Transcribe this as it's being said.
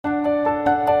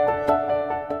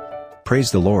Praise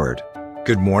the Lord.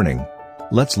 Good morning.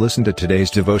 Let's listen to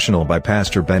today's devotional by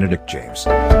Pastor Benedict James.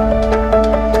 I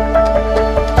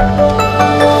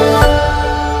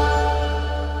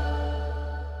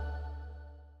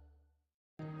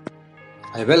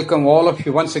welcome all of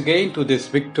you once again to this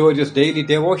victorious daily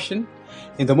devotion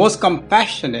in the most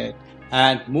compassionate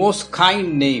and most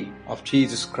kind name of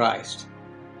Jesus Christ.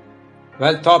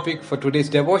 Well, topic for today's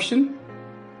devotion: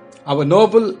 our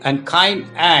noble and kind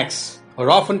acts are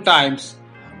oftentimes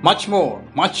much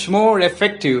more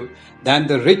effective than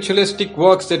the ritualistic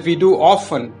works that we do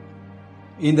often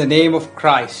in the name of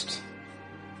Christ.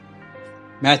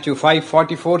 Matthew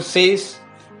 5:44 says,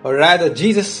 or rather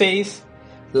Jesus says,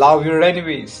 love your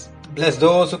enemies, bless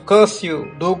those who curse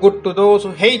you, do good to those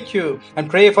who hate you, and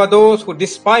pray for those who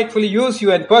despitefully use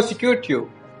you and persecute you.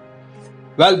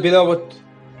 Well, beloved,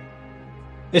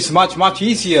 it's much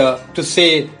easier to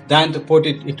say than to put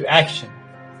it into action,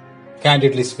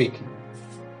 candidly speaking.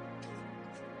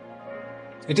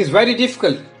 It is very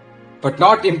difficult, but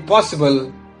not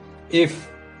impossible if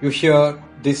you hear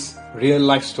this real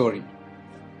life story.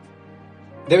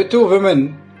 There were two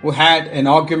women who had an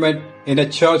argument in a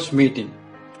church meeting.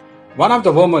 One of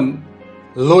the women,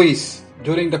 Lois,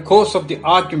 during the course of the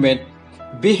argument,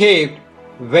 behaved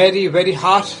very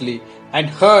harshly and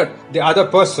hurt the other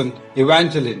person,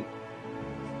 Evangeline.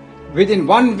 Within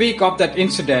 1 week of that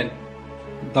incident,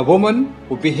 the woman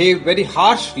who behaved very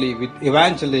harshly with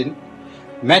Evangeline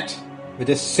met with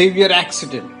a severe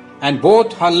accident, and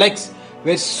both her legs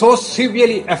were so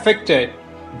severely affected,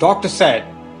 doctor said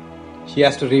she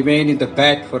has to remain in the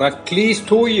bed for at least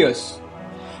 2 years.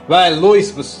 While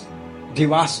Lois was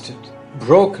devastated,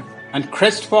 broken, and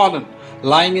crestfallen,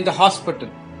 lying in the hospital.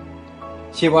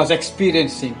 She was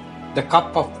experiencing the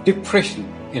cup of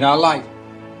depression in her life.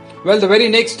 Well, the very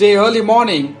next day, early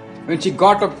morning, when she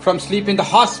got up from sleep in the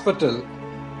hospital,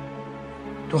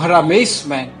 to her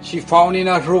amazement, she found in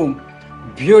her room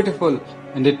beautiful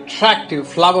and attractive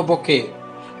flower bouquet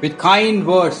with kind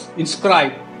words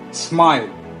inscribed, "Smile,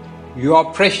 you are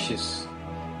precious.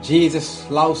 Jesus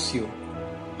loves you.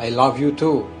 I love you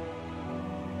too."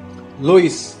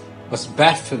 Lois was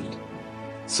baffled,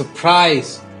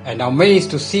 surprised, and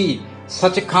amazed to see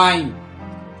such a kind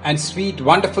and sweet,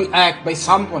 wonderful act by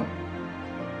someone.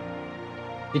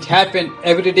 It happened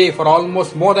every day for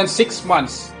almost more than 6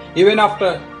 months. Even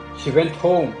after she went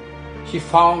home, she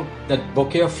found that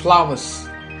bouquet of flowers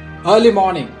early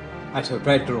morning at her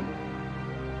bedroom.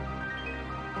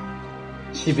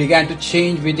 She began to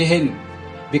change within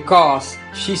because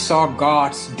she saw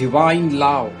God's divine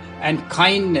love and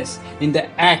kindness in the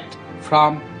act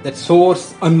from that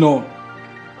source unknown.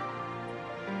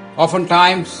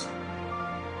 Oftentimes,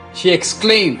 she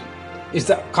exclaimed, "It's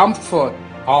the comfort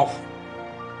of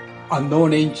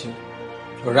unknown angel,"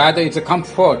 or rather, it's a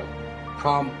comfort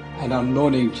from an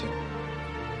unknown angel.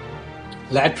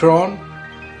 Later on,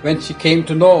 when she came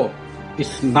to know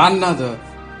it's none other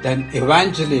than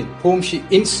Evangeline, whom she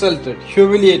insulted,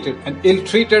 humiliated, and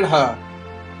ill-treated her,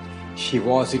 she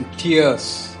was in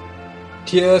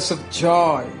tears of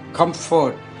joy,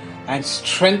 comfort, and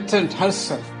strengthened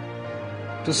herself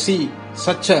to see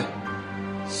such a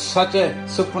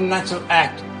supernatural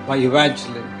act by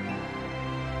Evangeline.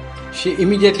 She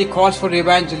immediately calls for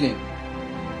Evangeline,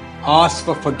 asks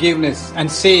for forgiveness,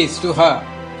 and says to her,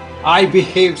 "I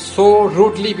behaved so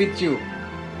rudely with you,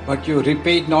 but you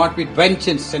repaid not with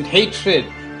vengeance and hatred,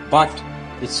 but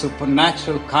with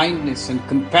supernatural kindness and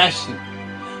compassion.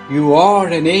 You are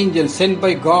an angel sent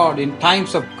by God in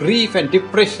times of grief and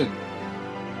depression."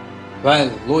 Well,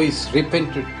 Lois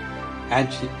repented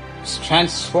and she was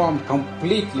transformed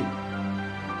completely.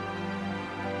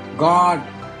 God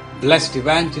blessed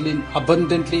Evangeline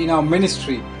abundantly in our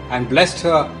ministry and blessed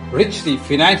her richly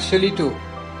financially too.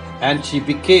 And she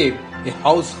became a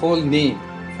household name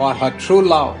for her true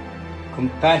love,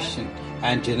 compassion,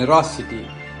 and generosity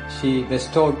she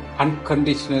bestowed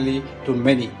unconditionally to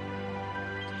many.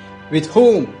 With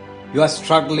whom you are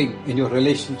struggling in your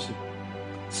relationship,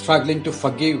 struggling to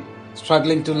forgive,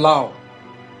 struggling to love.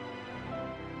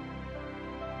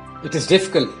 It is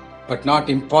difficult, but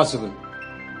not impossible.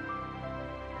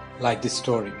 Like this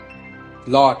story.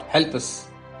 Lord, help us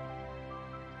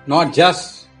not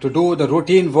just to do the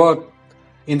routine work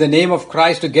in the name of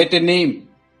Christ to get a name,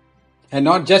 and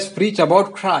not just preach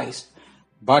about Christ,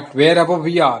 but wherever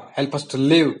we are, help us to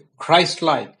live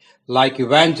Christ-like, like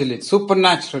Evangeline,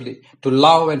 supernaturally, to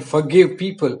love and forgive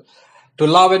people, to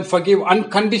love and forgive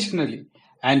unconditionally,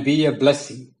 and be a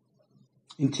blessing.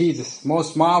 In Jesus'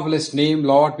 most marvelous name,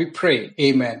 Lord, we pray.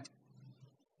 Amen.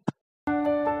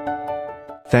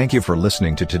 Thank you for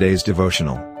listening to today's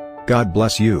devotional. God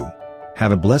bless you.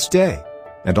 Have a blessed day.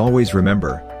 And always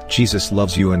remember, Jesus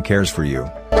loves you and cares for you.